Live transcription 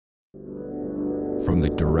from the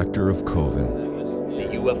director of Coven. The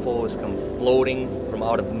UFOs come floating from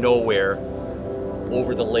out of nowhere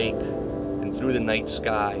over the lake and through the night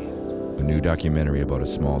sky. A new documentary about a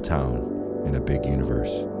small town in a big universe.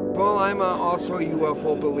 Well, I'm also a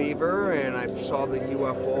UFO believer, and I saw the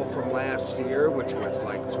UFO from last year, which was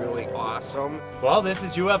like really awesome. Well, this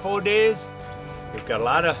is UFO Days. We've got a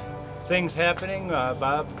lot of things happening.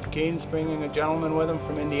 Bob Kane's bringing a gentleman with him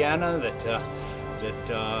from Indiana that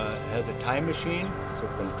has a time machine, so we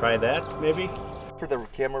can try that maybe. For the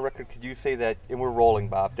camera record, could you say that, and we're rolling,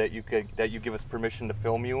 Bob, that you give us permission to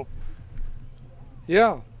film you?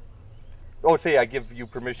 Yeah. Oh, say I give you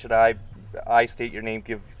permission. I state your name.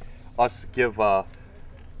 Give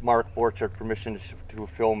Mark Borchardt permission to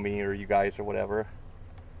film me, or you guys, or whatever.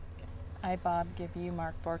 I, Bob, give you,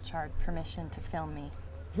 Mark Borchardt, permission to film me.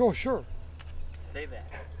 Oh, sure. Say that.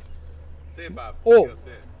 Say it, Bob. Oh.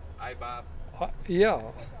 Say it. I, Bob. Yeah.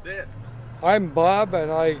 Say it. I'm Bob,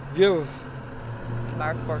 and I give...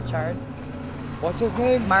 Mark Borchardt. What's his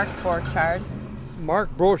name? Mark Borchardt. Mark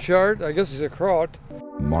Borchardt. I guess he's a Kraut.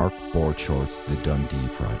 Mark Borchardt's The Dundee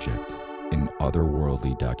Project, an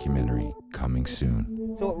otherworldly documentary coming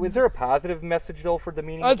soon. So, is there a positive message though for the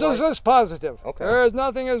meaning? It's just positive. Okay. There is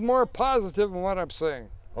nothing is more positive than what I'm saying.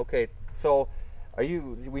 Okay. So,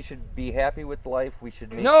 we should be happy with life. We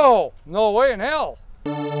should make... No way in hell.